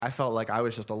I felt like I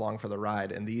was just along for the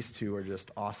ride, and these two are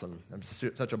just awesome. It's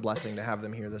such a blessing to have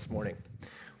them here this morning.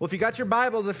 Well, if you got your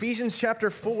Bibles, Ephesians chapter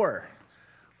 4.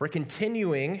 We're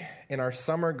continuing in our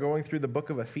summer going through the book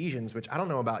of Ephesians, which I don't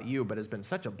know about you, but has been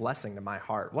such a blessing to my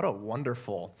heart. What a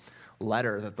wonderful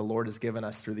letter that the Lord has given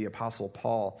us through the Apostle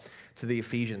Paul to the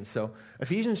Ephesians. So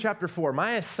Ephesians chapter 4,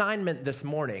 my assignment this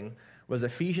morning was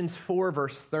Ephesians 4,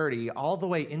 verse 30, all the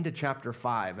way into chapter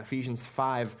 5, Ephesians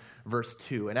 5, verse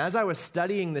 2. And as I was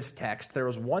studying this text, there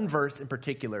was one verse in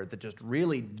particular that just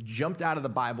really jumped out of the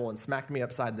Bible and smacked me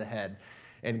upside the head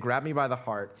and grabbed me by the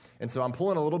heart. And so I'm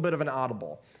pulling a little bit of an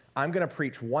audible. I'm going to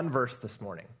preach one verse this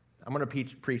morning. I'm going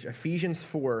to preach Ephesians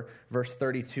 4, verse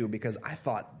 32, because I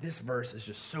thought this verse is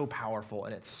just so powerful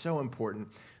and it's so important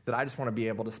that I just want to be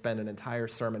able to spend an entire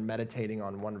sermon meditating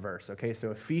on one verse, okay? So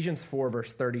Ephesians 4,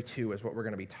 verse 32 is what we're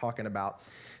going to be talking about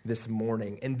this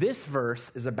morning. And this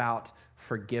verse is about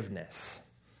forgiveness.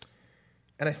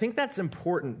 And I think that's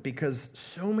important because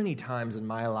so many times in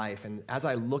my life, and as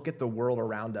I look at the world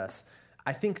around us,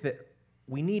 I think that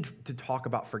we need to talk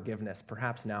about forgiveness,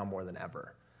 perhaps now more than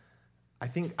ever. I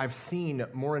think I've seen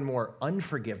more and more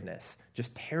unforgiveness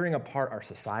just tearing apart our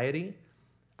society.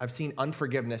 I've seen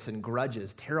unforgiveness and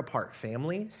grudges tear apart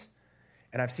families.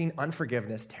 And I've seen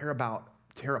unforgiveness tear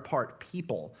apart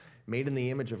people made in the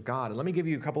image of God. And let me give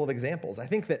you a couple of examples. I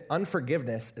think that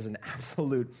unforgiveness is an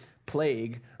absolute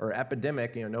plague or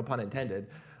epidemic, no pun intended,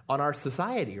 on our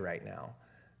society right now.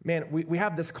 Man, we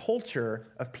have this culture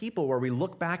of people where we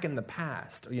look back in the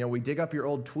past. We dig up your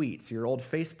old tweets, your old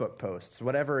Facebook posts,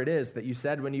 whatever it is that you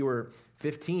said when you were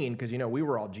 15, because, we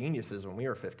were all geniuses when we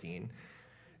were 15.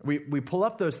 We pull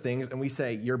up those things and we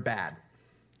say, you're bad.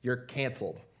 You're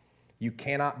canceled. You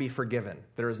cannot be forgiven.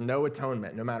 There is no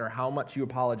atonement. No matter how much you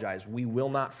apologize, we will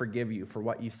not forgive you for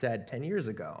what you said 10 years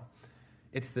ago.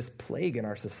 It's this plague in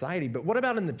our society. But what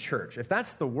about in the church? If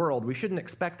that's the world, we shouldn't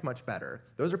expect much better.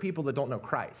 Those are people that don't know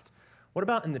Christ. What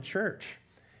about in the church?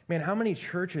 Man, how many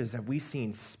churches have we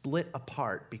seen split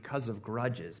apart because of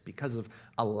grudges, because of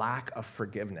a lack of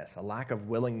forgiveness, a lack of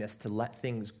willingness to let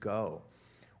things go?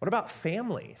 What about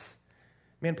families?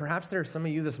 Man, perhaps there are some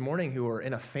of you this morning who are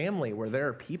in a family where there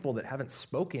are people that haven't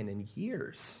spoken in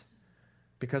years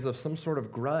because of some sort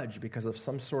of grudge, because of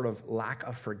some sort of lack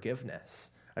of forgiveness.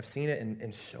 I've seen it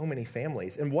in so many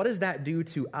families. And what does that do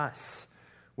to us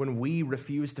when we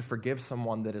refuse to forgive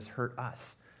someone that has hurt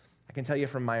us? I can tell you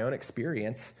from my own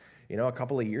experience, a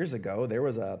couple of years ago, there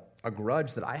was a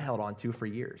grudge that I held on to for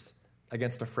years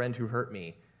against a friend who hurt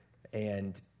me,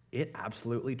 and it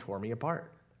absolutely tore me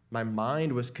apart. My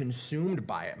mind was consumed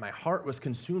by it. My heart was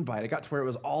consumed by it. It got to where it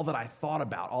was all that I thought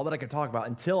about, all that I could talk about,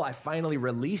 until I finally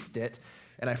released it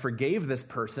and I forgave this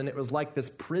person. It was like this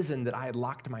prison that I had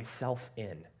locked myself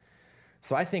in.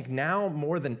 So I think now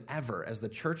more than ever, as the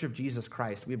Church of Jesus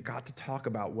Christ, we've got to talk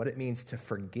about what it means to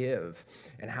forgive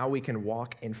and how we can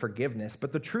walk in forgiveness.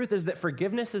 But the truth is that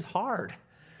forgiveness is hard.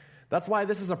 That's why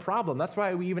this is a problem. That's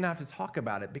why we even have to talk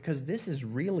about it, because this is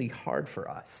really hard for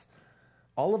us.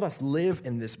 All of us live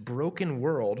in this broken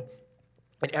world,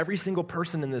 and every single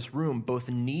person in this room both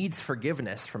needs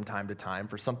forgiveness from time to time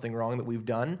for something wrong that we've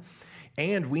done,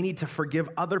 and we need to forgive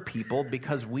other people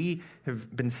because we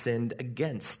have been sinned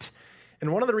against.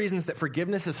 And one of the reasons that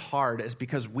forgiveness is hard is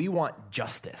because we want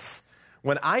justice.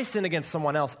 When I sin against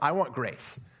someone else, I want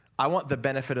grace. I want the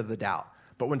benefit of the doubt.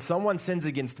 But when someone sins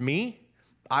against me,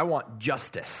 I want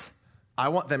justice. I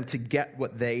want them to get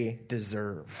what they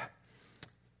deserve.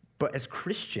 But as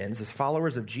Christians, as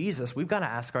followers of Jesus, we've got to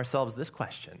ask ourselves this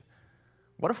question.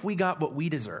 What if we got what we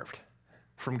deserved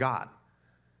from God?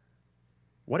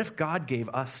 What if God gave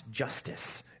us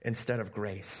justice instead of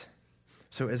grace?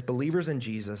 So as believers in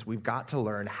Jesus, we've got to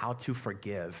learn how to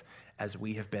forgive as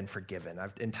we have been forgiven.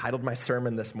 I've entitled my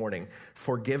sermon this morning,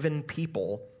 Forgiven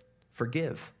People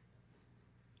Forgive.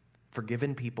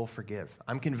 Forgiven people forgive.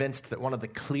 I'm convinced that one of the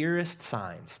clearest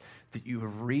signs that you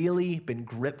have really been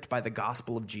gripped by the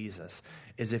gospel of Jesus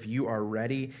is if you are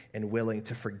ready and willing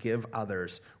to forgive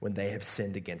others when they have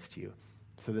sinned against you.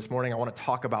 So this morning I want to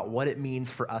talk about what it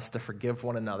means for us to forgive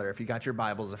one another. If you got your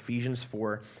Bibles, Ephesians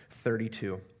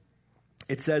 4:32.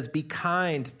 It says, be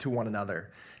kind to one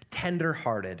another,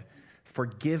 tender-hearted,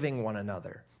 forgiving one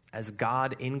another, as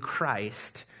God in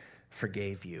Christ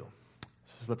forgave you.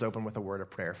 So let's open with a word of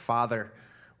prayer. Father,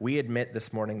 we admit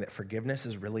this morning that forgiveness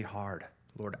is really hard.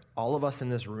 Lord, all of us in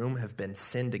this room have been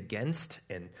sinned against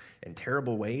in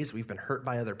terrible ways. We've been hurt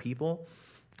by other people.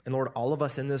 And Lord, all of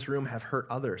us in this room have hurt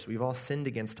others. We've all sinned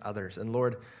against others. And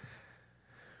Lord,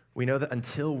 we know that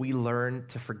until we learn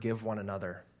to forgive one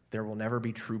another, there will never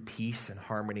be true peace and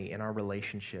harmony in our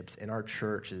relationships, in our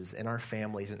churches, in our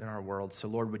families, and in our world. So,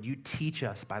 Lord, would you teach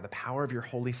us by the power of your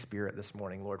Holy Spirit this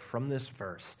morning, Lord, from this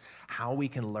verse, how we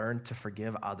can learn to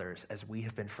forgive others as we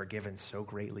have been forgiven so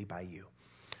greatly by you.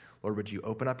 Lord, would you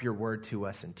open up your word to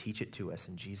us and teach it to us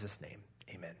in Jesus' name,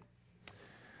 amen.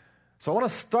 So I want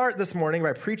to start this morning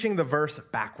by preaching the verse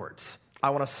backwards. I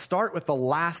want to start with the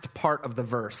last part of the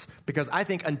verse because I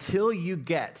think until you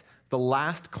get the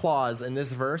last clause in this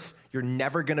verse, you're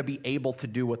never going to be able to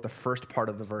do what the first part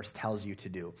of the verse tells you to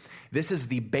do. This is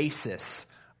the basis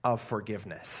of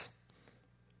forgiveness.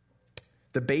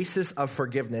 The basis of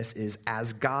forgiveness is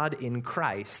as God in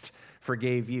Christ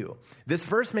forgave you. This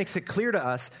verse makes it clear to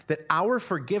us that our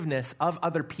forgiveness of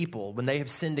other people when they have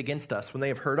sinned against us, when they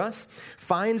have hurt us,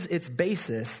 finds its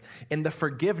basis in the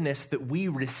forgiveness that we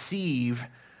receive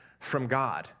from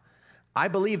God. I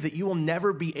believe that you will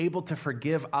never be able to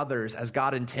forgive others as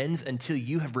God intends until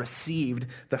you have received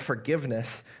the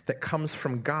forgiveness that comes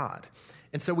from God.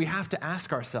 And so we have to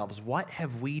ask ourselves, what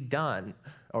have we done,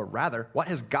 or rather, what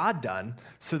has God done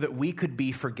so that we could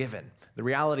be forgiven? The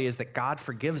reality is that God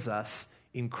forgives us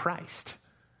in Christ.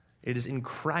 It is in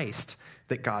Christ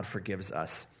that God forgives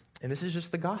us. And this is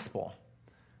just the gospel.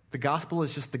 The gospel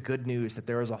is just the good news that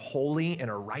there is a holy and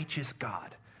a righteous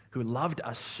God who loved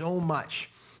us so much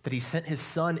that he sent his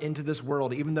son into this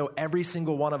world, even though every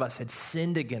single one of us had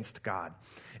sinned against God.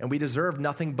 And we deserved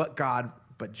nothing but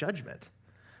judgment.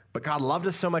 But God loved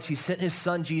us so much, he sent his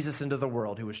son Jesus into the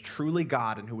world, who was truly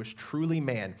God and who was truly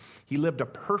man. He lived a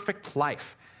perfect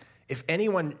life. If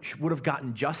anyone would have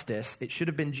gotten justice, it should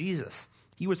have been Jesus.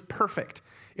 He was perfect.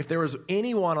 If there was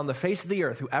anyone on the face of the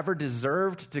earth who ever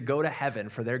deserved to go to heaven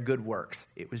for their good works,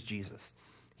 it was Jesus.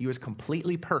 He was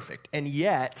completely perfect. And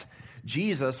yet,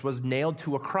 Jesus was nailed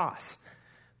to a cross.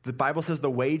 The Bible says the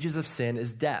wages of sin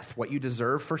is death. What you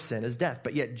deserve for sin is death.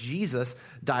 But yet Jesus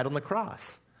died on the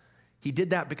cross. He did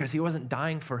that because he wasn't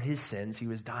dying for his sins. He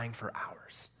was dying for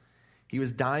ours. He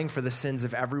was dying for the sins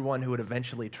of everyone who would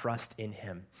eventually trust in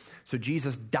him. So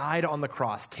Jesus died on the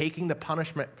cross, taking the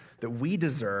punishment that we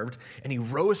deserved, and he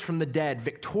rose from the dead,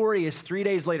 victorious 3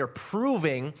 days later,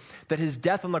 proving that his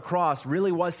death on the cross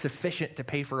really was sufficient to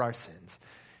pay for our sins.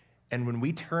 And when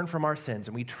we turn from our sins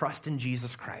and we trust in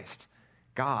Jesus Christ,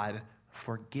 God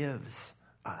forgives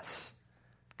us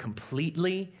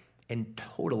completely and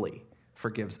totally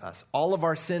forgives us. All of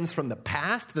our sins from the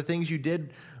past, the things you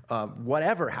did,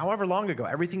 however long ago,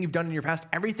 everything you've done in your past,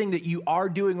 everything that you are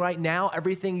doing right now,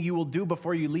 everything you will do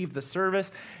before you leave the service,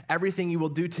 everything you will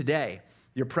do today,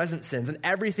 your present sins, and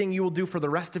everything you will do for the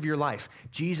rest of your life,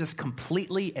 Jesus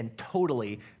completely and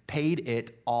totally paid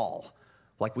it all,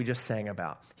 like we just sang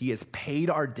about. He has paid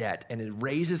our debt and it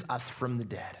raises us from the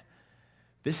dead.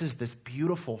 This is this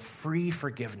beautiful free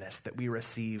forgiveness that we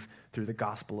receive through the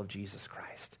gospel of Jesus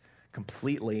Christ.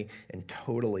 Completely and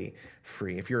totally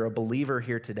free. If you're a believer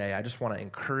here today, I just want to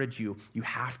encourage you, you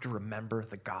have to remember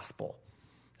the gospel.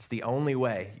 It's the only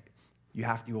way you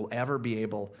will ever be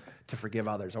able to forgive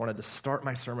others. I wanted to start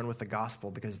my sermon with the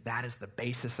gospel because that is the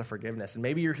basis of forgiveness. And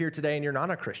maybe you're here today and you're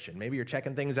not a Christian. Maybe you're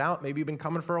checking things out. Maybe you've been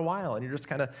coming for a while and you're just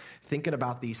kind of thinking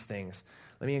about these things.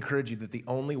 Let me encourage you that the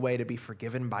only way to be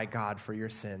forgiven by God for your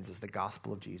sins is the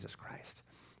gospel of Jesus Christ.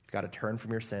 You've got to turn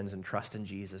from your sins and trust in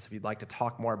Jesus. If you'd like to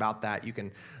talk more about that, you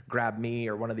can grab me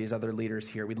or one of these other leaders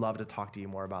here. We'd love to talk to you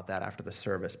more about that after the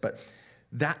service. But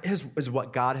that is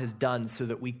what God has done so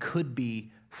that we could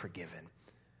be forgiven.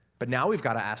 But now we've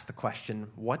got to ask the question,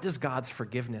 what does God's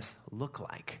forgiveness look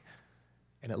like?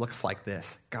 And it looks like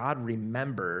this. God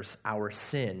remembers our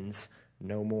sins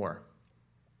no more.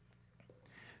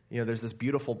 You know, there's this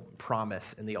beautiful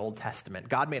promise in the Old Testament.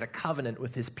 God made a covenant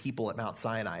with his people at Mount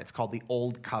Sinai. It's called the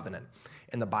Old Covenant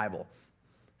in the Bible.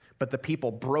 But the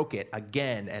people broke it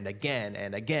again and again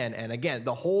and again and again.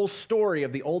 The whole story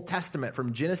of the Old Testament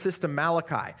from Genesis to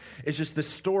Malachi is just the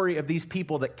story of these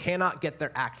people that cannot get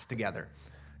their act together.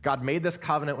 God made this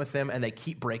covenant with them, and they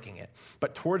keep breaking it.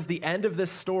 But towards the end of this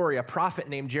story, a prophet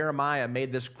named Jeremiah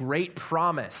made this great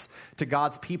promise to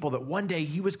God's people that one day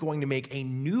he was going to make a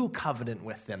new covenant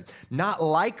with them. Not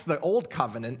like the old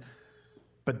covenant,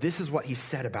 but this is what he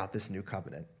said about this new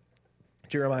covenant.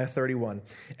 Jeremiah 31,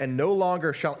 "And no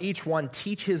longer shall each one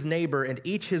teach his neighbor and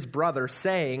each his brother,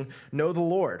 saying, 'Know the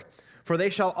Lord,' for they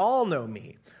shall all know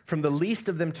me, from the least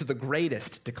of them to the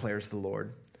greatest, declares the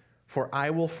Lord. For I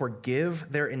will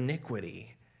forgive their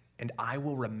iniquity, and I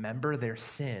will remember their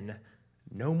sin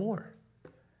no more."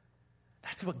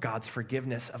 That's what God's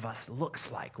forgiveness of us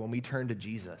looks like when we turn to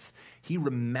Jesus. He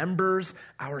remembers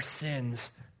our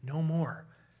sins no more.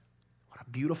 What a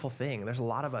beautiful thing. There's a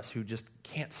lot of us who just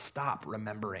can't stop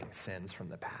remembering sins from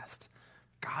the past.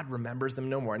 God remembers them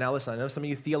no more. Now listen, I know some of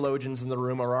you theologians in the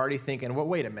room are already thinking, well,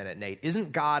 wait a minute, Nate.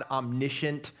 Isn't God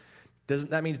omniscient?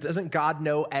 Doesn't God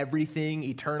know everything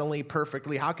eternally,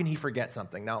 perfectly? How can he forget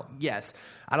something? Now, yes,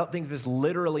 I don't think this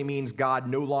literally means God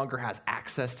no longer has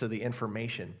access to the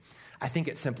information. I think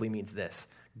it simply means this.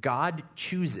 God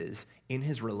chooses in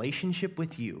his relationship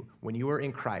with you, when you are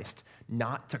in Christ,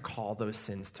 not to call those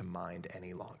sins to mind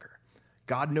any longer.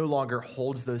 God no longer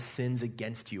holds those sins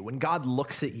against you. When God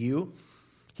looks at you,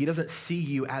 he doesn't see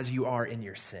you as you are in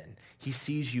your sin. He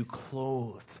sees you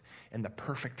clothed in the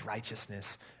perfect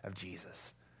righteousness of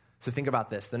Jesus. So think about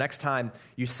this. The next time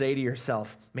you say to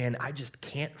yourself, man, I just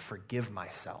can't forgive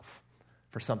myself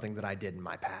for something that I did in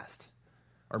my past.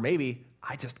 Or maybe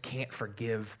I just can't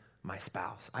forgive my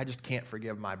spouse. I just can't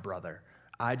forgive my brother.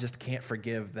 I just can't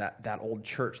forgive that old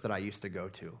church that I used to go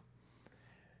to.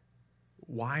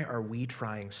 Why are we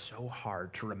trying so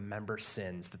hard to remember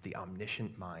sins that the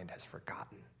omniscient mind has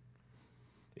forgotten?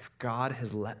 If God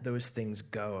has let those things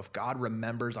go, if God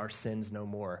remembers our sins no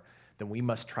more, then we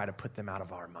must try to put them out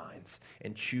of our minds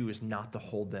and choose not to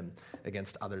hold them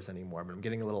against others anymore. But I'm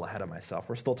getting a little ahead of myself.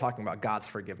 We're still talking about God's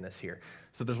forgiveness here.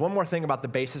 So there's one more thing about the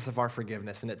basis of our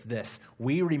forgiveness, and it's this.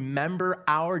 We remember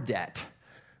our debt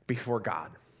before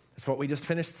God. That's what we just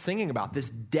finished singing about, this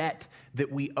debt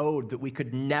that we owed, that we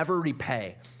could never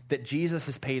repay, that Jesus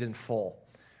has paid in full.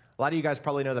 A lot of you guys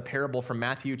probably know the parable from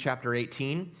Matthew chapter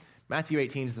 18. Matthew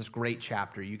 18 is this great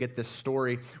chapter. You get this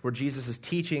story where Jesus is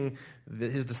teaching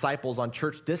his disciples on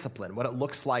church discipline, what it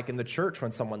looks like in the church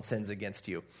when someone sins against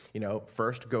you.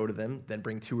 First go to them, then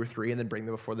bring 2 or 3, and then bring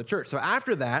them before the church. So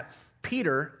after that,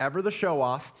 Peter, ever the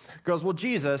show-off, goes, well,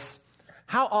 Jesus,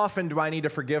 how often do I need to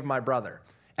forgive my brother?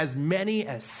 As many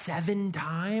as 7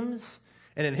 times?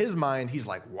 And in his mind, he's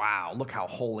like, wow, look how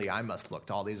holy I must look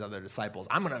to all these other disciples.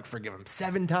 I'm going to forgive him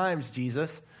 7 times,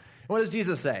 Jesus. And what does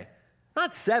Jesus say?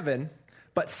 Not 7,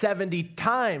 but 70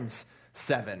 times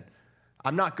 7.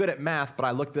 I'm not good at math, but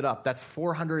I looked it up. That's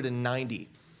 490.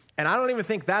 And I don't even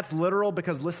think that's literal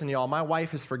because, listen, y'all, my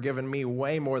wife has forgiven me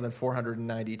way more than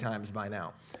 490 times by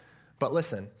now. But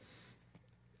listen,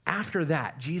 after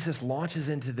that, Jesus launches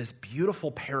into this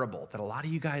beautiful parable that a lot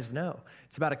of you guys know.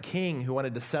 It's about a king who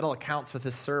wanted to settle accounts with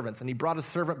his servants, and he brought a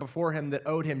servant before him that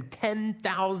owed him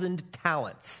 10,000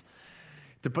 talents.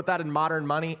 To put that in modern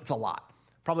money, it's a lot.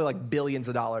 Probably like billions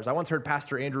of dollars. I once heard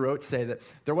Pastor Andrew Oates say that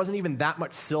there wasn't even that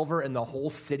much silver in the whole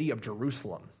city of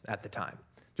Jerusalem at the time.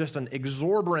 Just an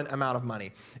exorbitant amount of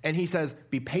money. And he says,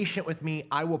 be patient with me.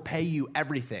 I will pay you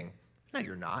everything. No,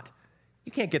 you're not.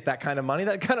 You can't get that kind of money.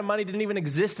 That kind of money didn't even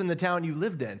exist in the town you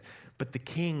lived in. But the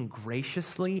king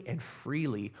graciously and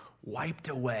freely wiped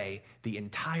away the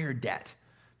entire debt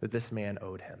that this man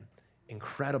owed him.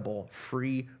 Incredible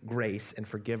free grace and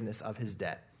forgiveness of his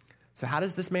debt. So how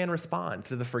does this man respond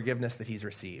to the forgiveness that he's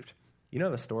received? You know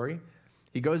the story.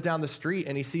 He goes down the street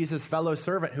and he sees his fellow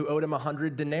servant who owed him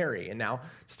 100 denarii. And now,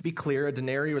 just to be clear, a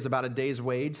denarii was about a day's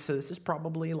wage. So this is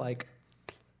probably like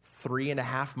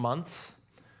 3.5 months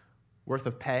worth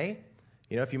of pay.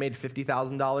 If you made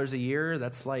 $50,000 a year,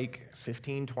 that's like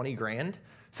 15, 20 grand.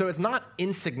 So it's not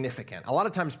insignificant. A lot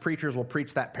of times preachers will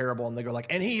preach that parable and they go like,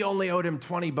 and he only owed him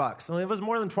 $20. Well, it was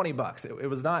more than $20. It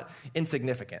was not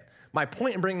insignificant. My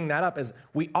point in bringing that up is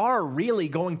we are really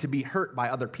going to be hurt by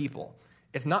other people.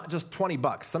 It's not just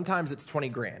 $20. Sometimes it's 20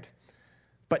 grand.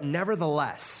 But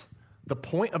nevertheless, the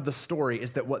point of the story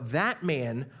is that what that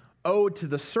man owed to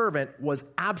the servant was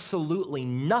absolutely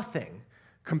nothing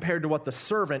compared to what the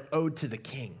servant owed to the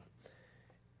king.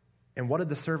 And what did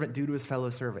the servant do to his fellow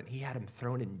servant? He had him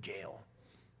thrown in jail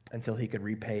until he could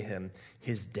repay him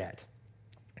his debt.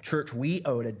 Church, we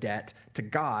owed a debt to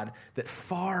God that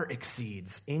far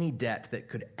exceeds any debt that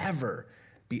could ever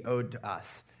be owed to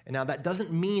us. And now that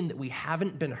doesn't mean that we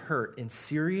haven't been hurt in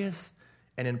serious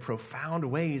and in profound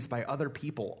ways by other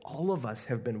people. All of us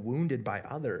have been wounded by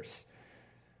others.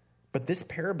 But this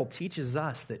parable teaches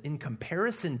us that in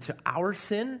comparison to our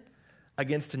sin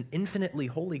against an infinitely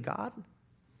holy God,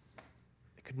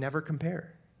 it could never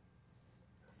compare.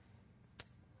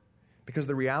 Because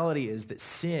the reality is that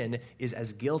sin is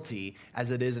as guilty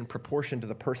as it is in proportion to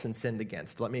the person sinned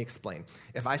against. Let me explain.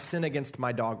 If I sin against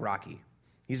my dog, Rocky,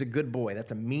 he's a good boy.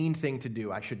 That's a mean thing to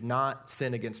do. I should not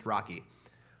sin against Rocky.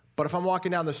 But if I'm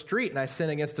walking down the street and I sin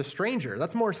against a stranger,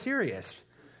 that's more serious.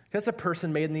 That's a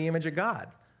person made in the image of God.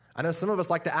 I know some of us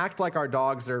like to act like our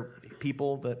dogs are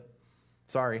people, but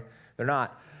sorry, they're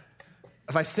not.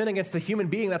 If I sin against a human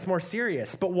being, that's more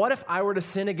serious. But what if I were to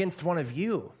sin against one of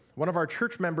you? One of our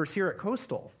church members here at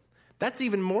Coastal? That's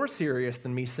even more serious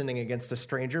than me sinning against a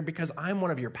stranger because I'm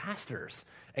one of your pastors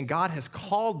and God has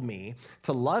called me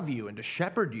to love you and to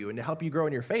shepherd you and to help you grow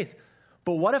in your faith.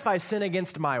 But what if I sin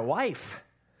against my wife?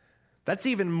 That's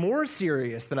even more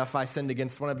serious than if I sinned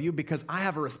against one of you, because I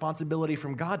have a responsibility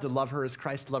from God to love her as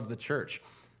Christ loved the church.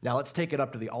 Now let's take it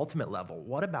up to the ultimate level.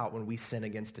 What about when we sin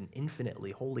against an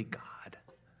infinitely holy God?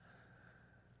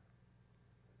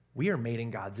 We are made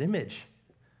in God's image.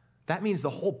 That means the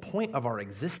whole point of our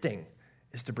existing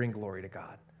is to bring glory to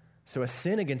God. So a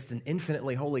sin against an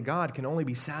infinitely holy God can only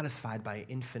be satisfied by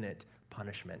infinite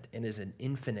punishment and is an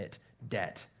infinite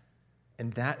debt.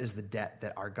 And that is the debt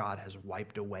that our God has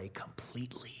wiped away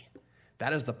completely.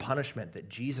 That is the punishment that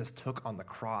Jesus took on the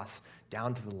cross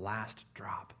down to the last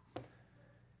drop.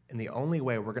 And the only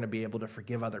way we're going to be able to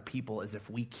forgive other people is if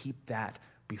we keep that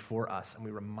before us and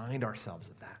we remind ourselves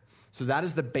of that. So that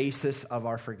is the basis of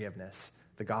our forgiveness,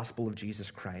 the gospel of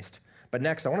Jesus Christ. But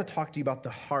next, I want to talk to you about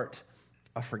the heart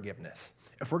of forgiveness.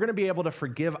 If we're going to be able to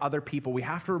forgive other people, we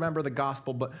have to remember the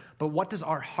gospel, but what does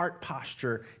our heart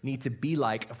posture need to be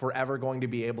like if we're ever going to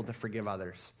be able to forgive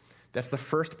others? That's the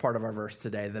first part of our verse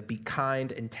today, the be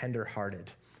kind and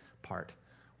tender-hearted part.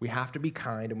 We have to be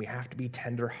kind and we have to be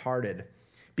tender-hearted.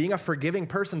 Being a forgiving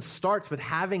person starts with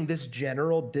having this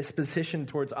general disposition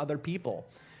towards other people.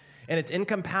 And it's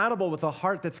incompatible with a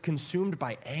heart that's consumed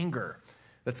by anger,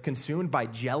 that's consumed by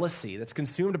jealousy, that's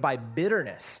consumed by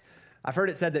bitterness. I've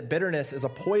heard it said that bitterness is a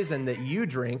poison that you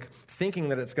drink thinking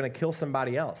that it's going to kill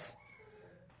somebody else.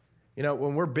 You know,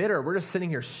 when we're bitter, we're just sitting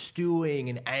here stewing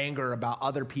in anger about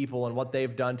other people and what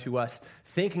they've done to us,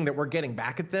 thinking that we're getting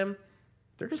back at them.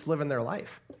 They're just living their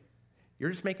life. You're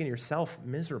just making yourself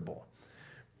miserable.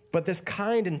 But this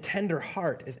kind and tender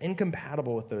heart is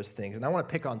incompatible with those things. And I want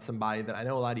to pick on somebody that I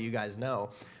know a lot of you guys know,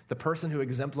 the person who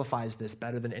exemplifies this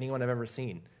better than anyone I've ever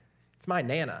seen. It's my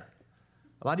Nana.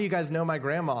 A lot of you guys know my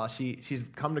grandma. She's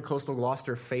come to Coastal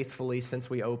Gloucester faithfully since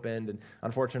we opened, and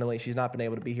unfortunately, she's not been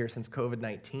able to be here since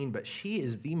COVID-19, but she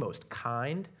is the most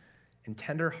kind and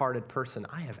tender-hearted person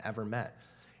I have ever met.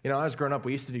 You know, I was growing up,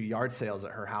 we used to do yard sales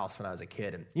at her house when I was a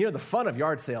kid, and you know, the fun of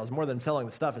yard sales, more than selling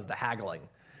the stuff, is the haggling.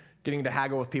 Getting to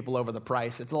haggle with people over the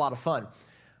price. It's a lot of fun.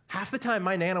 Half the time,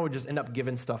 my Nana would just end up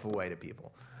giving stuff away to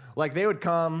people. Like, they would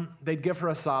come, they'd give her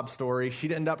a sob story,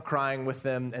 she'd end up crying with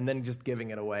them, and then just giving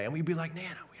it away. And we'd be like,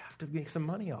 Nana, we have to make some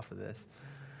money off of this.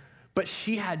 But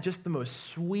she had just the most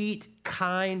sweet,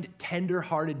 kind,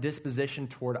 tender-hearted disposition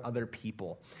toward other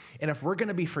people. And if we're going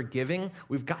to be forgiving,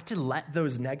 we've got to let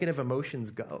those negative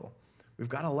emotions go. We've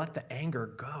got to let the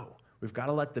anger go. We've got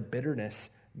to let the bitterness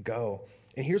go.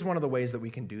 And here's one of the ways that we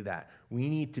can do that. We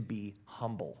need to be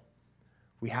humble.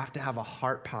 We have to have a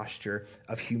heart posture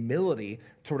of humility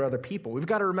toward other people. We've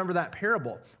got to remember that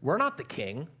parable. We're not the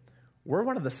king. We're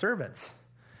one of the servants.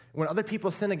 When other people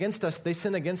sin against us, they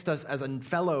sin against us as a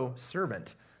fellow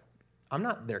servant. I'm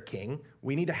not their king.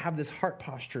 We need to have this heart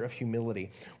posture of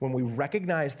humility. When we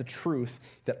recognize the truth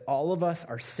that all of us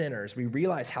are sinners, we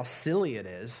realize how silly it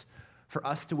is for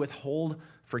us to withhold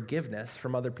forgiveness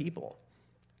from other people.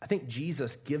 I think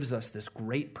Jesus gives us this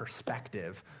great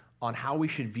perspective on how we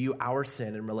should view our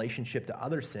sin in relationship to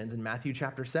other sins in Matthew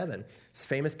chapter 7, this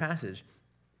famous passage.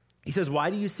 He says, why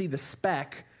do you see the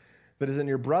speck that is in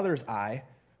your brother's eye,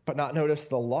 but not notice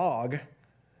the log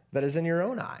that is in your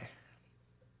own eye?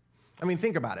 I mean,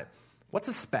 think about it. What's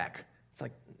a speck? It's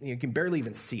like, you can barely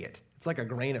even see it. It's like a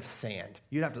grain of sand.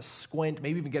 You'd have to squint,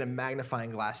 maybe even get a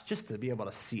magnifying glass just to be able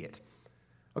to see it.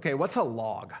 Okay, what's a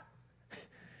log?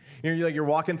 You're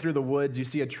walking through the woods, you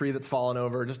see a tree that's fallen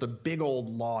over, just a big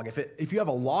old log. If you have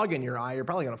a log in your eye, you're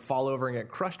probably going to fall over and get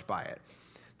crushed by it.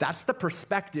 That's the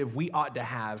perspective we ought to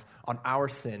have on our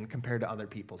sin compared to other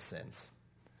people's sins.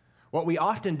 What we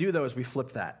often do, though, is we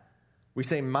flip that. We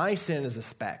say, my sin is a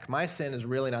speck. My sin is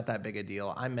really not that big a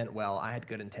deal. I meant well. I had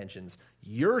good intentions.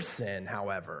 Your sin,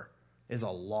 however, is a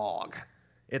log.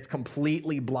 It's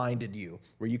completely blinded you,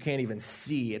 where you can't even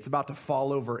see. It's about to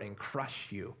fall over and crush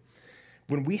you.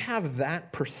 When we have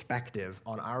that perspective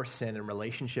on our sin in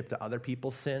relationship to other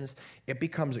people's sins, it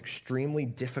becomes extremely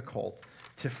difficult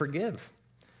to forgive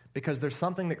because there's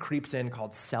something that creeps in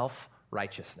called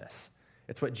self-righteousness.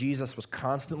 It's what Jesus was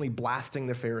constantly blasting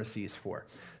the Pharisees for.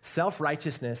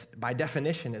 Self-righteousness, by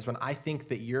definition, is when I think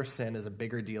that your sin is a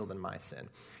bigger deal than my sin.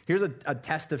 Here's a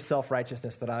test of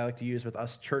self-righteousness that I like to use with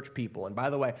us church people. And by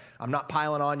the way, I'm not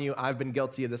piling on you. I've been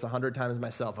guilty of this 100 times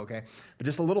myself, okay? But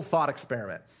just a little thought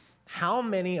experiment. How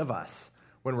many of us,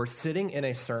 when we're sitting in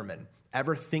a sermon,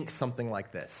 ever think something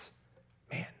like this?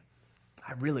 Man,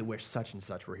 I really wish such and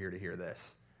such were here to hear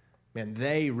this. Man,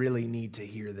 they really need to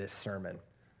hear this sermon.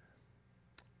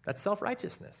 That's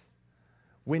self-righteousness.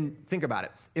 Think about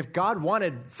it. If God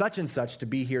wanted such and such to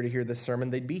be here to hear this sermon,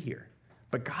 they'd be here.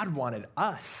 But God wanted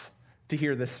us to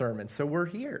hear this sermon, so we're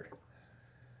here.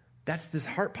 That's this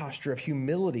heart posture of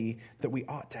humility that we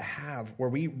ought to have, where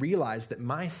we realize that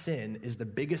my sin is the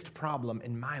biggest problem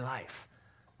in my life,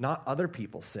 not other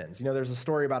people's sins. There's a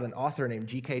story about an author named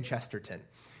G.K. Chesterton.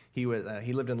 He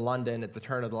lived in London at the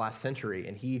turn of the last century,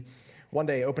 and he one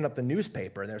day opened up the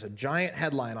newspaper, and there's a giant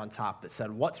headline on top that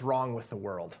said, "What's wrong with the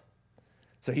world?"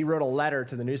 So he wrote a letter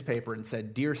to the newspaper and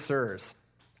said, "Dear sirs,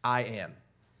 I am.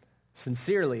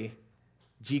 Sincerely,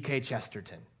 G.K.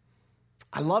 Chesterton."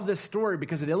 I love this story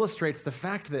because it illustrates the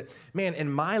fact that, man, in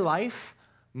my life,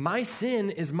 my sin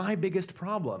is my biggest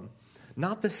problem,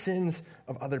 not the sins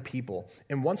of other people.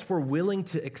 And once we're willing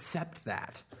to accept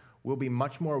that, we'll be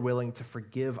much more willing to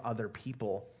forgive other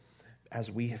people as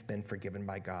we have been forgiven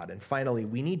by God. And finally,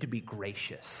 we need to be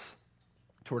gracious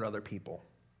toward other people.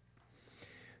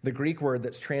 The Greek word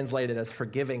that's translated as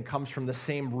forgiving comes from the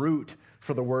same root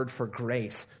for the word for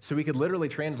grace. So we could literally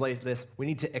translate this, we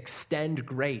need to extend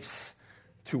grace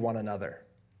to one another.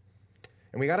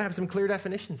 And we got to have some clear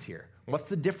definitions here. What's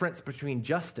the difference between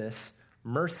justice,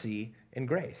 mercy, and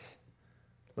grace?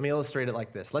 Let me illustrate it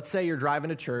like this. Let's say you're driving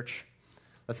to church.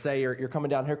 Let's say you're coming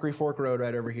down Hickory Fork Road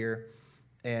right over here,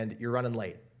 and you're running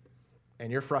late.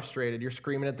 And you're frustrated. You're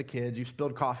screaming at the kids. You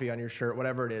spilled coffee on your shirt,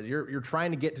 whatever it is. You're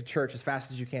trying to get to church as fast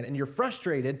as you can. And you're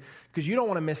frustrated because you don't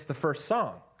want to miss the first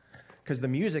song because the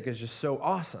music is just so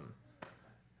awesome.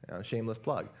 Shameless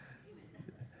plug.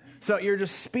 So you're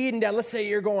just speeding down. Let's say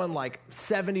you're going like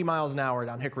 70 miles an hour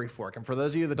down Hickory Fork. And for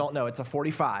those of you that don't know, it's a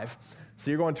 45. So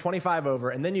you're going 25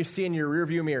 over. And then you see in your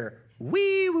rearview mirror,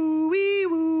 wee woo, wee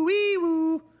woo, wee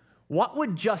woo. What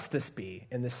would justice be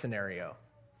in this scenario?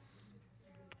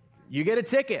 You get a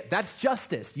ticket. That's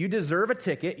justice. You deserve a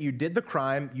ticket. You did the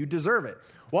crime. You deserve it.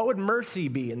 What would mercy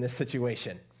be in this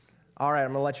situation? All right, I'm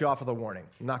going to let you off with a warning.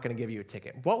 I'm not going to give you a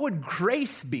ticket. What would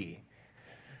grace be?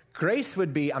 Grace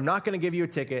would be, I'm not going to give you a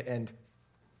ticket, and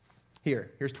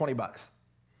here's $20.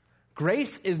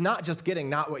 Grace is not just getting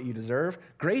not what you deserve.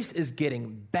 Grace is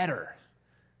getting better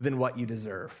than what you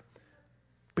deserve.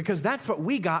 Because that's what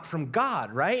we got from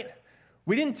God, right?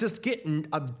 We didn't just get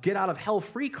a get out of hell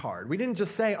free card. We didn't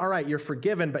just say, all right, you're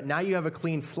forgiven, but now you have a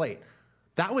clean slate.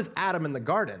 That was Adam in the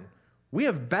garden. We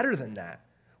have better than that.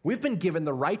 We've been given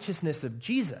the righteousness of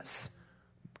Jesus.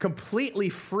 Completely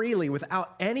freely,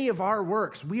 without any of our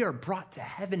works, we are brought to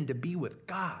heaven to be with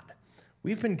God.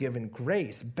 We've been given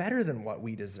grace better than what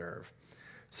we deserve.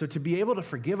 So to be able to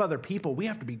forgive other people, we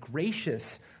have to be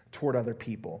gracious toward other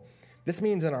people. This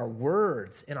means in our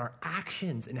words, in our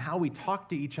actions, in how we talk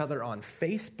to each other on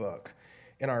Facebook,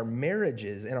 in our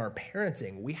marriages, in our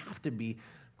parenting, we have to be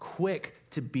quick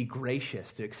to be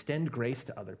gracious, to extend grace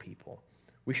to other people.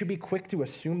 We should be quick to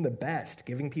assume the best,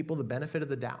 giving people the benefit of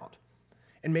the doubt.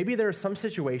 And maybe there are some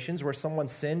situations where someone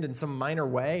sinned in some minor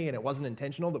way and it wasn't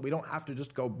intentional that we don't have to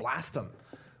just go blast them.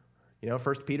 1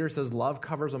 Peter says love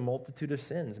covers a multitude of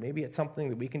sins. Maybe it's something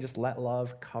that we can just let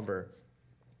love cover.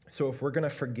 So if we're going to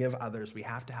forgive others, we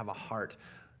have to have a heart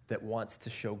that wants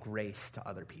to show grace to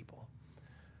other people.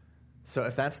 So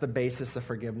if that's the basis of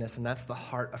forgiveness and that's the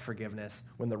heart of forgiveness,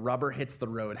 when the rubber hits the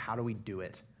road, how do we do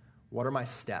it? What are my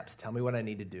steps? Tell me what I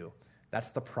need to do. That's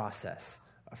the process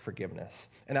of forgiveness.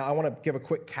 And I want to give a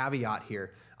quick caveat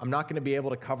here. I'm not going to be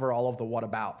able to cover all of the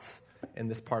whatabouts in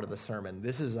this part of the sermon.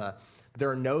 There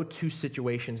are no two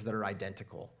situations that are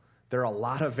identical. There are a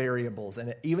lot of variables.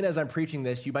 And even as I'm preaching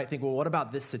this, you might think, well, what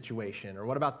about this situation? Or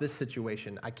what about this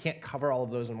situation? I can't cover all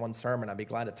of those in one sermon. I'd be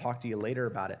glad to talk to you later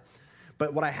about it.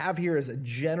 But what I have here is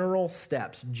general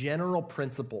steps, general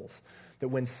principles that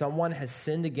when someone has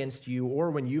sinned against you or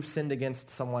when you've sinned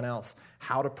against someone else,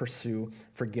 how to pursue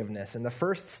forgiveness. And the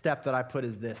first step that I put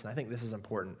is this, and I think this is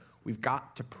important. We've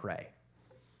got to pray.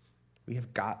 We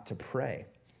have got to pray.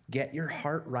 Get your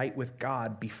heart right with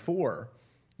God before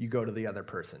you go to the other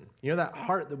person. That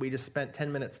heart that we just spent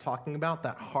 10 minutes talking about,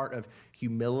 that heart of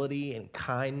humility and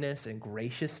kindness and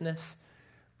graciousness,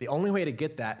 the only way to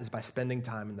get that is by spending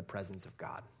time in the presence of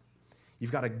God.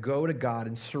 You've got to go to God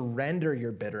and surrender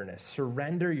your bitterness,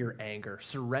 surrender your anger,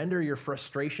 surrender your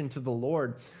frustration to the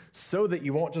Lord so that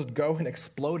you won't just go and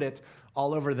explode it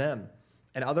all over them.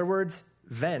 In other words,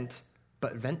 vent,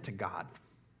 but vent to God.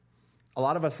 A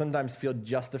lot of us sometimes feel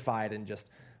justified in just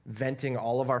venting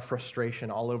all of our frustration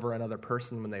all over another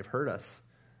person when they've hurt us.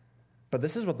 But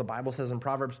this is what the Bible says in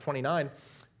Proverbs 29.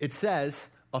 It says,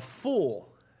 a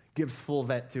fool gives full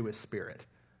vent to his spirit,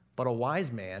 but a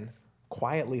wise man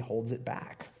quietly holds it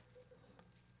back.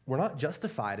 We're not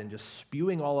justified in just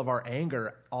spewing all of our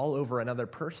anger all over another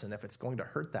person if it's going to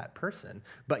hurt that person.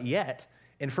 But yet,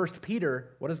 in 1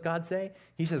 Peter, what does God say?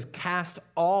 He says, cast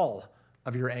all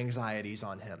of your anxieties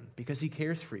on him because he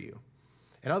cares for you.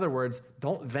 In other words,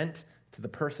 don't vent to the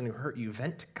person who hurt you,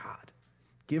 vent to God.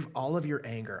 Give all of your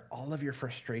anger, all of your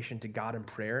frustration to God in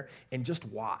prayer, and just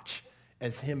watch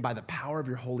as him, by the power of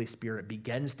your Holy Spirit,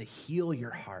 begins to heal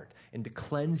your heart and to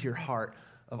cleanse your heart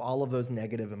of all of those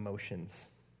negative emotions.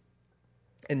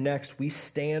 And next, we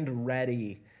stand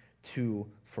ready to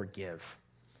forgive.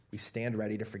 We stand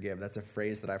ready to forgive. That's a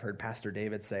phrase that I've heard Pastor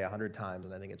David say 100 times,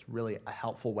 and I think it's really a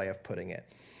helpful way of putting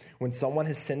it. When someone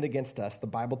has sinned against us, the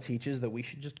Bible teaches that we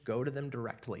should just go to them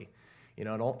directly.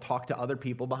 Don't talk to other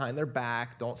people behind their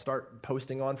back. Don't start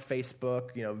posting on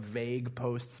Facebook, vague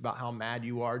posts about how mad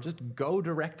you are. Just go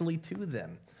directly to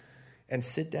them and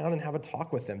sit down and have a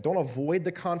talk with them. Don't avoid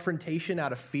the confrontation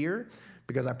out of fear,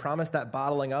 because I promise that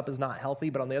bottling up is not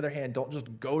healthy. But on the other hand, don't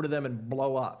just go to them and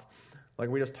blow up like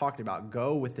we just talked about.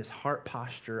 Go with this heart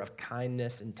posture of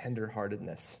kindness and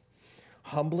tenderheartedness.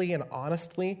 Humbly and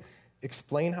honestly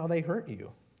explain how they hurt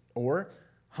you, or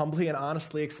humbly and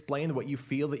honestly explain what you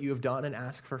feel that you have done and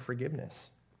ask for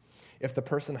forgiveness. If the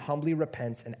person humbly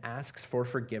repents and asks for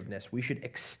forgiveness, we should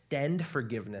extend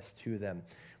forgiveness to them.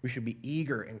 We should be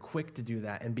eager and quick to do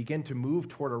that and begin to move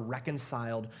toward a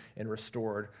reconciled and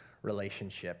restored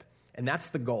relationship. And that's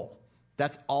the goal.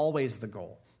 That's always the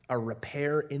goal, a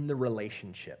repair in the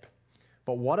relationship.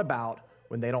 But what about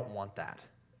when they don't want that?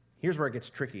 Here's where it gets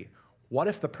tricky. What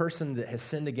if the person that has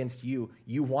sinned against you,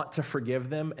 you want to forgive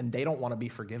them and they don't want to be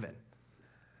forgiven?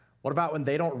 What about when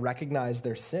they don't recognize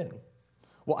their sin?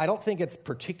 Well, I don't think it's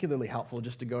particularly helpful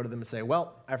just to go to them and say,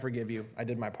 well, I forgive you, I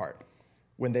did my part,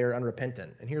 when they're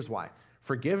unrepentant. And here's why.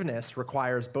 Forgiveness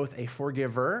requires both a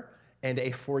forgiver and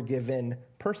a forgiven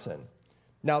person.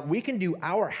 Now, we can do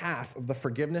our half of the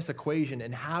forgiveness equation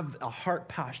and have a heart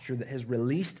posture that has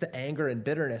released the anger and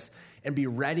bitterness and be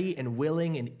ready and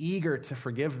willing and eager to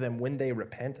forgive them when they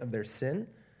repent of their sin.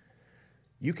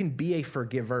 You can be a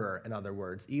forgiver, in other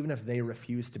words, even if they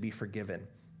refuse to be forgiven.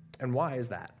 And why is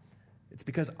that? It's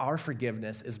because our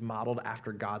forgiveness is modeled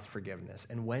after God's forgiveness.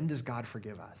 And when does God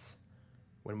forgive us?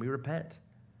 When we repent,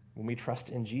 when we trust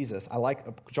in Jesus.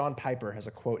 John Piper has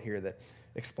a quote here that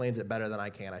explains it better than I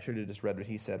can. I should have just read what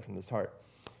he said from his heart.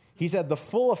 He said, the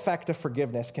full effect of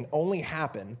forgiveness can only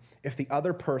happen if the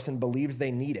other person believes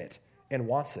they need it and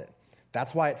wants it.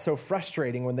 That's why it's so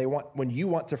frustrating when you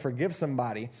want to forgive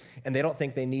somebody and they don't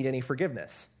think they need any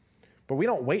forgiveness. But we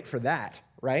don't wait for that,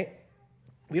 right?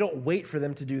 We don't wait for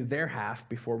them to do their half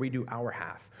before we do our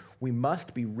half. We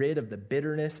must be rid of the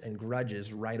bitterness and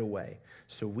grudges right away.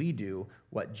 So we do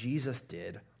what Jesus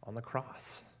did on the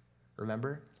cross.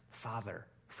 Remember? Father,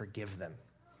 forgive them,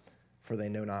 for they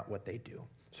know not what they do.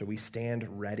 So we stand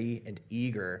ready and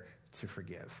eager to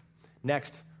forgive.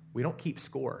 Next, we don't keep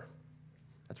score.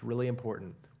 That's really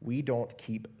important. We don't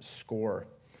keep score.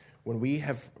 When we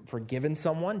have forgiven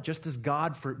someone, just as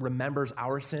God remembers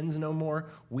our sins no more,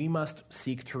 we must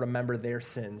seek to remember their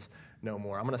sins no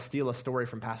more. I'm going to steal a story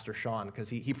from Pastor Sean because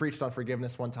he preached on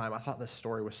forgiveness one time. I thought this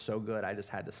story was so good, I just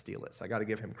had to steal it, so I got to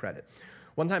give him credit.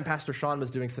 One time, Pastor Sean was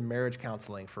doing some marriage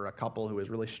counseling for a couple who was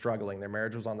really struggling. Their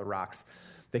marriage was on the rocks.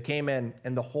 They came in,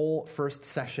 and the whole first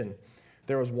session,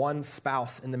 there was one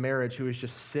spouse in the marriage who was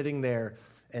just sitting there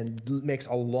and makes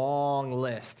a long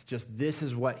list. Just this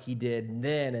is what he did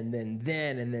then, and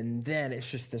then. It's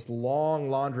just this long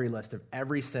laundry list of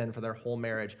every sin for their whole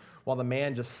marriage, while the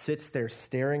man just sits there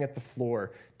staring at the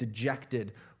floor,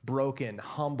 dejected, broken,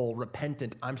 humble,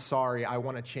 repentant. I'm sorry, I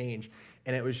want to change.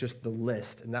 And it was just the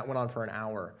list. And that went on for an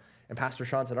hour. And Pastor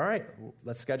Sean said, all right,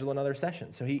 let's schedule another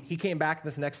session. So he came back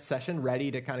this next session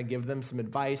ready to kind of give them some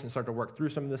advice and start to work through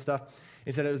some of this stuff.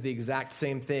 He said it was the exact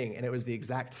same thing, and it was the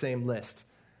exact same list.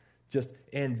 Just,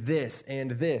 and this,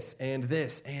 and this, and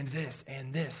this, and this,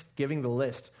 and this, giving the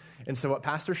list. And so what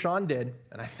Pastor Sean did,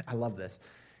 and I love this,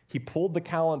 he pulled the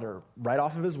calendar right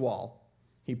off of his wall.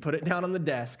 He put it down on the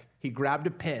desk. He grabbed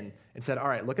a pen and said, all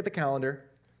right, look at the calendar.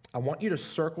 I want you to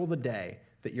circle the day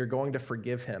that you're going to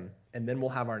forgive him, and then we'll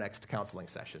have our next counseling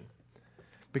session.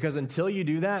 Because until you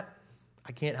do that,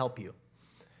 I can't help you.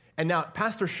 And now,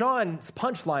 Pastor Sean's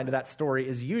punchline to that story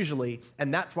is usually,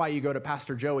 and that's why you go to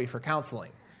Pastor Joey for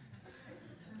counseling.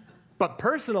 But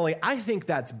personally, I think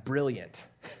that's brilliant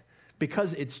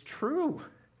because it's true.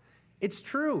 It's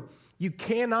true. You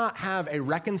cannot have a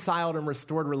reconciled and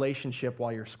restored relationship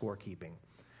while you're scorekeeping.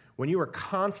 When you are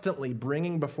constantly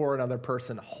bringing before another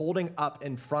person, holding up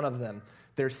in front of them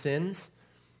their sins,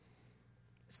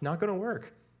 it's not going to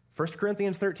work. 1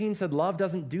 Corinthians 13 said love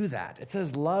doesn't do that. It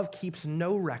says love keeps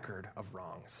no record of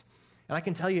wrongs. And I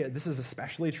can tell you, this is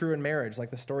especially true in marriage,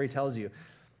 like the story tells you.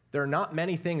 There are not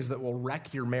many things that will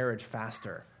wreck your marriage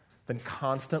faster than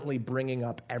constantly bringing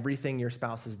up everything your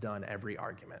spouse has done, every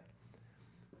argument.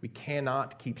 We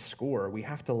cannot keep score. We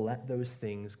have to let those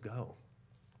things go.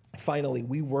 Finally,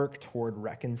 we work toward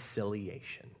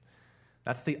reconciliation.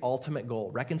 That's the ultimate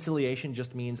goal. Reconciliation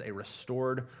just means a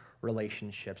restored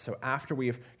relationship. So after we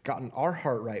have gotten our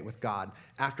heart right with God,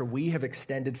 after we have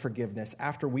extended forgiveness,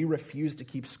 after we refuse to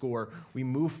keep score, we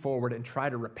move forward and try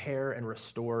to repair and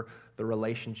restore the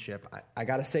relationship. I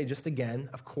got to say just again,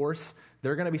 of course,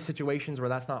 there are going to be situations where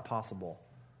that's not possible.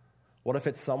 What if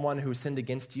it's someone who sinned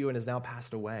against you and has now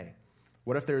passed away?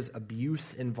 What if there's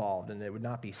abuse involved and it would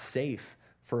not be safe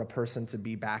for a person to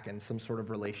be back in some sort of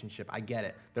relationship? I get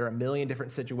it. There are a million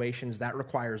different situations. That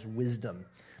requires wisdom.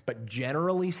 But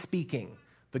generally speaking,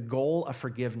 the goal of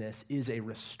forgiveness is a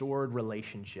restored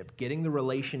relationship, getting the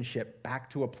relationship back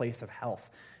to a place of health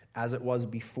as it was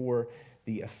before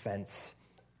the offense.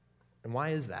 And why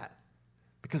is that?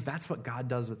 Because that's what God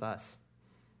does with us.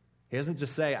 He doesn't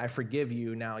just say, I forgive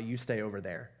you, now you stay over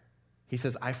there. He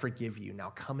says, I forgive you, now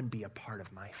come and be a part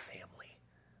of my family.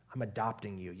 I'm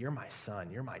adopting you. You're my son.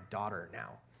 You're my daughter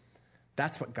now.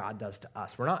 That's what God does to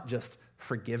us. We're not just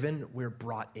forgiven, we're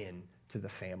brought in to the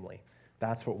family.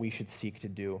 That's what we should seek to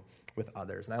do with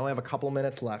others. And I only have a couple of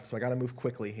minutes left, so I got to move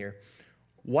quickly here.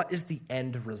 What is the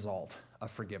end result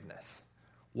of forgiveness?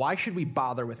 Why should we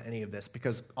bother with any of this?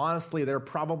 Because honestly, there are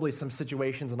probably some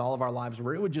situations in all of our lives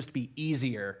where it would just be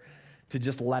easier to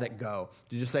just let it go,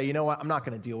 to just say, you know what, I'm not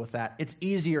going to deal with that. It's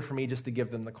easier for me just to give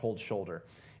them the cold shoulder.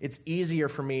 It's easier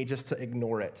for me just to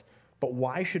ignore it. But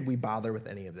why should we bother with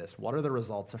any of this? What are the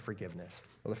results of forgiveness?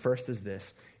 Well, the first is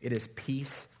this. It is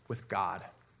peace with God.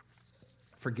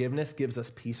 Forgiveness gives us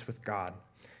peace with God.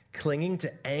 Clinging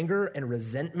to anger and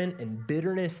resentment and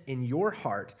bitterness in your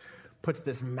heart puts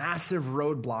this massive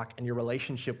roadblock in your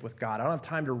relationship with God. I don't have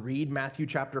time to read Matthew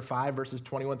chapter 5, verses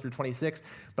 21 through 26,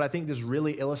 but I think this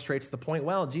really illustrates the point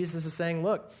well. Jesus is saying,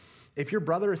 look, if your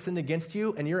brother has sinned against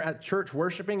you and you're at church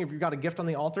worshiping, if you've got a gift on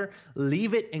the altar,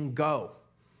 leave it and go.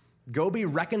 Go be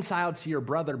reconciled to your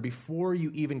brother before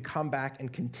you even come back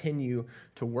and continue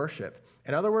to worship.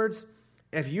 In other words,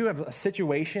 if you have a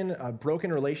situation, a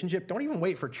broken relationship, don't even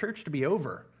wait for church to be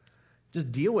over.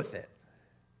 Just deal with it.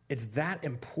 It's that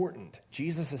important.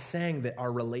 Jesus is saying that our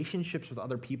relationships with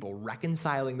other people,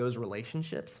 reconciling those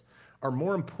relationships, are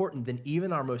more important than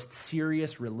even our most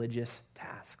serious religious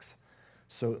tasks.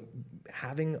 So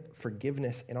having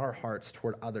forgiveness in our hearts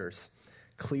toward others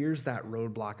clears that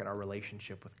roadblock in our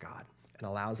relationship with God and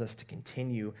allows us to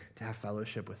continue to have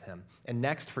fellowship with him. And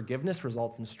next, forgiveness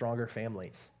results in stronger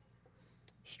families.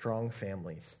 Strong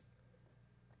families.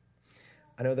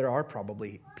 I know there are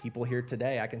probably people here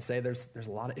today. I can say there's a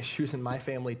lot of issues in my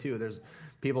family too. There's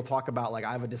people talk about like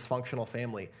I have a dysfunctional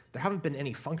family. There haven't been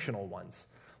any functional ones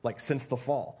like since the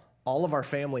fall. All of our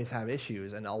families have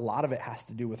issues, and a lot of it has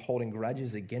to do with holding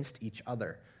grudges against each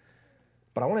other.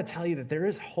 But I want to tell you that there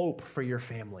is hope for your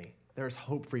family. There's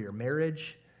hope for your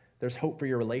marriage. There's hope for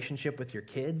your relationship with your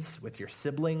kids, with your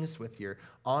siblings, with your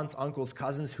aunts, uncles,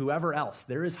 cousins, whoever else.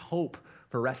 There is hope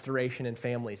for restoration in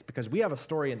families because we have a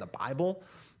story in the Bible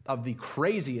of the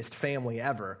craziest family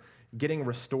ever getting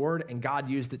restored, and God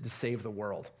used it to save the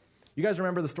world. You guys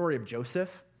remember the story of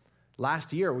Joseph?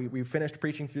 Last year, we finished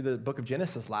preaching through the book of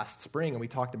Genesis last spring, and we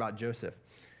talked about Joseph.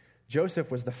 Joseph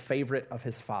was the favorite of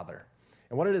his father.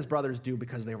 And what did his brothers do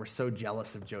because they were so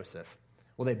jealous of Joseph?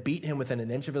 Well, they beat him within an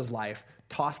inch of his life,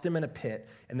 tossed him in a pit,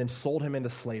 and then sold him into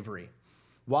slavery.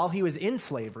 While he was in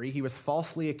slavery, he was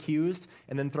falsely accused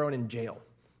and then thrown in jail,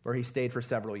 where he stayed for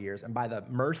several years. And by the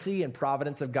mercy and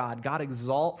providence of God, God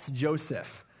exalts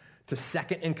Joseph to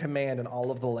second in command in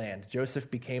all of the land. Joseph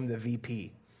became the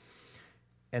VP.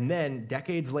 And then,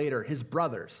 decades later, his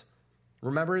brothers,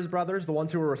 remember his brothers, the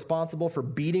ones who were responsible for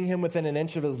beating him within an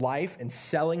inch of his life and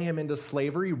selling him into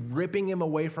slavery, ripping him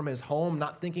away from his home,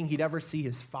 not thinking he'd ever see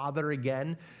his father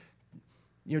again.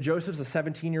 You know, Joseph's a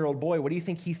 17-year-old boy. What do you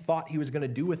think he thought he was going to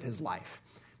do with his life?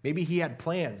 Maybe he had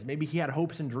plans. Maybe he had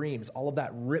hopes and dreams. All of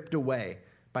that ripped away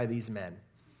by these men.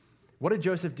 What did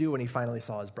Joseph do when he finally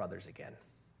saw his brothers again?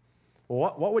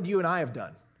 Well, what would you and I have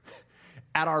done?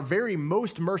 At our very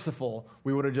most merciful,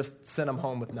 we would have just sent him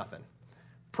home with nothing.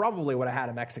 Probably would have had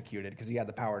him executed because he had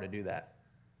the power to do that.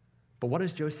 But what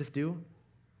does Joseph do?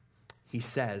 He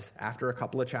says, after a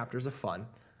couple of chapters of fun,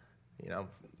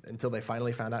 until they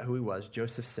finally found out who he was,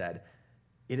 Joseph said,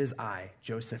 "It is I,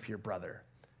 Joseph, your brother.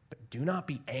 But do not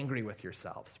be angry with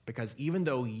yourselves, because even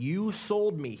though you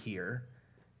sold me here,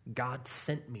 God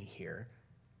sent me here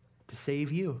to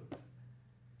save you."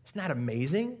 Isn't that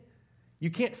amazing? You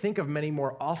can't think of many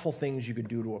more awful things you could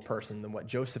do to a person than what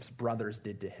Joseph's brothers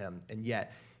did to him. And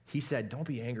yet, he said, don't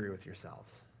be angry with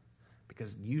yourselves,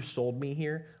 because you sold me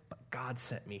here, but God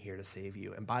sent me here to save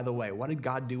you. And by the way, what did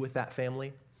God do with that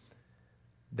family?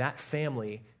 That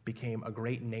family became a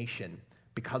great nation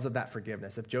because of that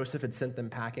forgiveness. If Joseph had sent them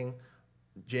packing,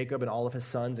 Jacob and all of his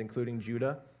sons, including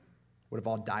Judah, would have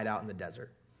all died out in the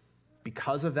desert.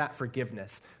 Because of that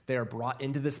forgiveness, they are brought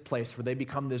into this place where they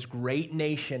become this great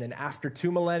nation. And after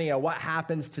 2 millennia, what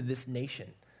happens to this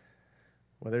nation?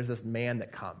 Well, there's this man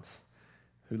that comes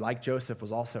who, like Joseph,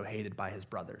 was also hated by his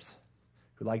brothers,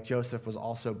 who, like Joseph, was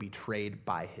also betrayed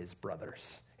by his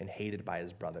brothers and hated by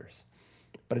his brothers.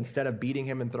 But instead of beating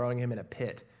him and throwing him in a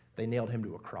pit, they nailed him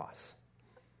to a cross.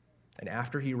 And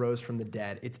after he rose from the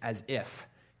dead, it's as if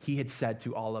he had said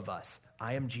to all of us,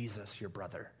 I am Jesus, your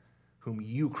brother, whom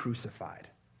you crucified.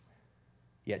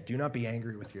 Yet do not be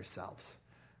angry with yourselves,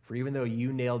 for even though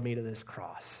you nailed me to this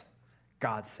cross,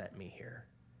 God sent me here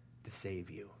to save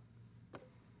you.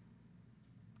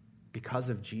 Because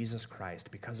of Jesus Christ,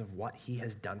 because of what he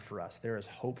has done for us, there is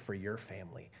hope for your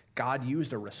family. God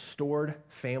used a restored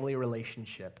family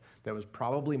relationship that was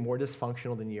probably more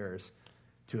dysfunctional than yours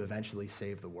to eventually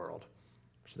save the world.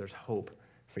 So there's hope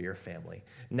for your family.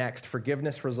 Next,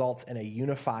 forgiveness results in a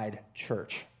unified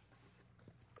church.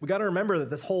 We got to remember that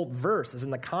this whole verse is in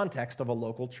the context of a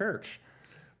local church.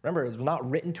 Remember, it was not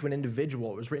written to an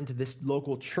individual. It was written to this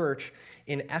local church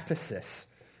in Ephesus.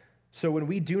 So when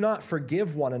we do not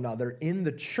forgive one another in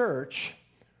the church,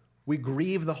 we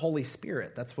grieve the Holy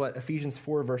Spirit. That's what Ephesians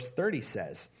 4, verse 30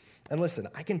 says. And listen,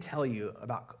 I can tell you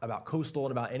about Coastal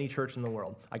and about any church in the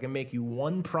world. I can make you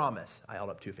one promise. I held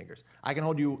up 2 fingers. I can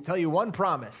tell you one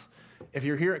promise if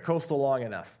you're here at Coastal long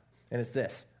enough, and it's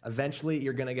this. Eventually,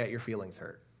 you're going to get your feelings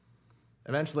hurt.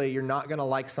 Eventually, you're not going to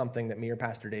like something that me or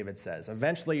Pastor David says.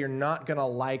 Eventually, you're not going to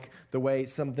like the way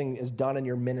something is done in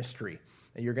your ministry.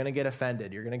 And you're going to get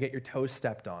offended. You're going to get your toes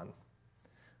stepped on.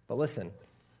 But listen,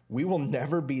 we will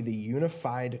never be the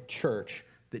unified church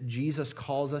that Jesus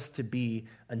calls us to be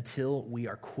until we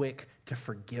are quick to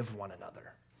forgive one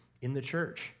another in the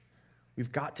church.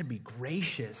 We've got to be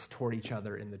gracious toward each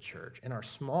other in the church, in our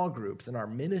small groups, in our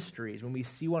ministries. When we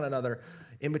see one another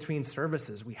in between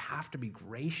services, we have to be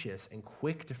gracious and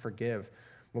quick to forgive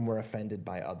when we're offended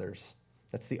by others.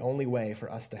 That's the only way for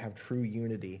us to have true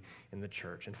unity in the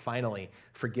church. And finally,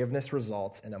 forgiveness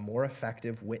results in a more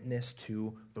effective witness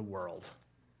to the world.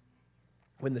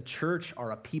 When the church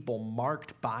are a people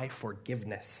marked by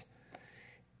forgiveness,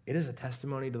 it is a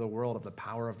testimony to the world of the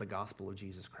power of the gospel of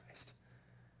Jesus Christ.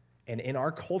 And in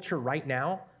our culture right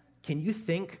now, can you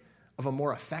think of a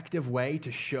more effective way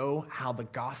to show how the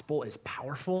gospel is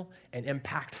powerful and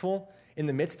impactful in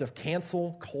the midst of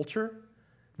cancel culture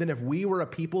than if we were a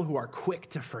people who are quick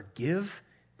to forgive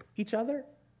each other?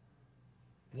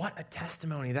 What a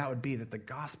testimony that would be that the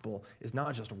gospel is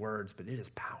not just words, but it is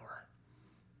power.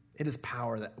 It is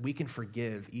power that we can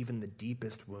forgive even the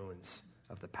deepest wounds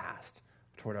of the past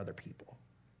toward other people.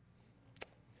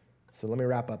 So let me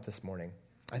wrap up this morning.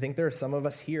 I think there are some of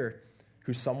us here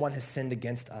who someone has sinned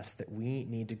against us that we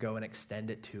need to go and extend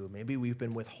it to. Maybe we've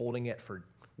been withholding it for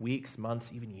weeks, months,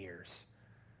 even years.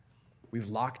 We've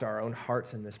locked our own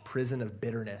hearts in this prison of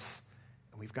bitterness,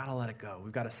 and we've got to let it go.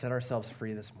 We've got to set ourselves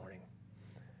free this morning.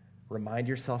 Remind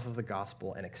yourself of the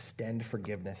gospel and extend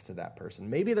forgiveness to that person.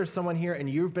 Maybe there's someone here and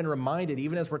you've been reminded,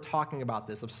 even as we're talking about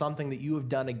this, of something that you have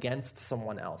done against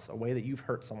someone else, a way that you've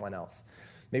hurt someone else.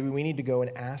 Maybe we need to go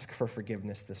and ask for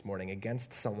forgiveness this morning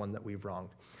against someone that we've wronged.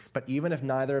 But even if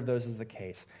neither of those is the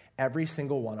case, every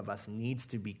single one of us needs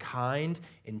to be kind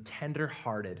and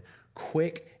tender-hearted,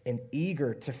 quick and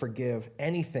eager to forgive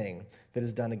anything that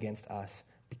is done against us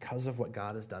because of what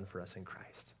God has done for us in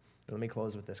Christ. Let me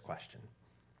close with this question.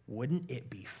 Wouldn't it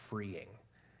be freeing?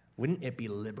 Wouldn't it be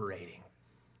liberating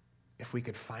if we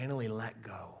could finally let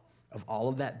go of all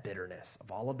of that bitterness,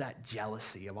 of all of that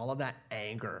jealousy, of all of that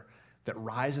anger that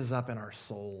rises up in our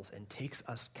souls and takes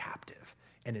us captive,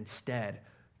 and instead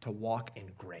to walk in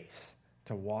grace,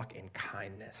 to walk in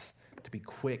kindness, to be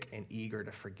quick and eager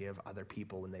to forgive other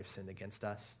people when they've sinned against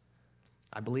us?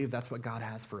 I believe that's what God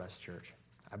has for us, church.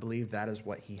 I believe that is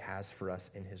what he has for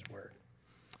us in his word.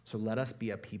 So let us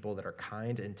be a people that are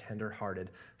kind and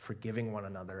tender-hearted, forgiving one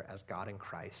another as God in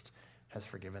Christ has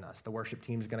forgiven us. The worship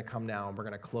team is going to come now, and we're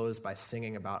going to close by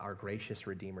singing about our gracious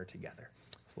Redeemer together.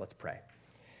 So let's pray.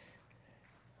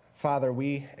 Father,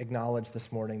 we acknowledge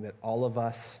this morning that all of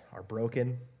us are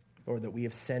broken, Lord, that we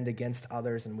have sinned against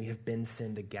others and we have been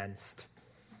sinned against.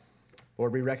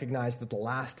 Lord, we recognize that the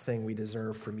last thing we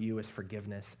deserve from you is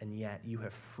forgiveness, and yet you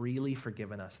have freely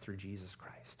forgiven us through Jesus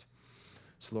Christ.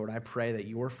 So, Lord, I pray that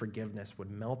your forgiveness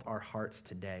would melt our hearts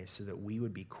today so that we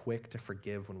would be quick to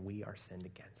forgive when we are sinned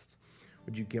against.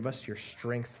 Would you give us your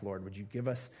strength, Lord? Would you give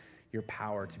us your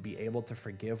power to be able to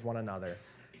forgive one another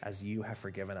as you have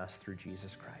forgiven us through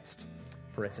Jesus Christ?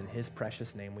 For it's in his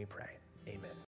precious name we pray.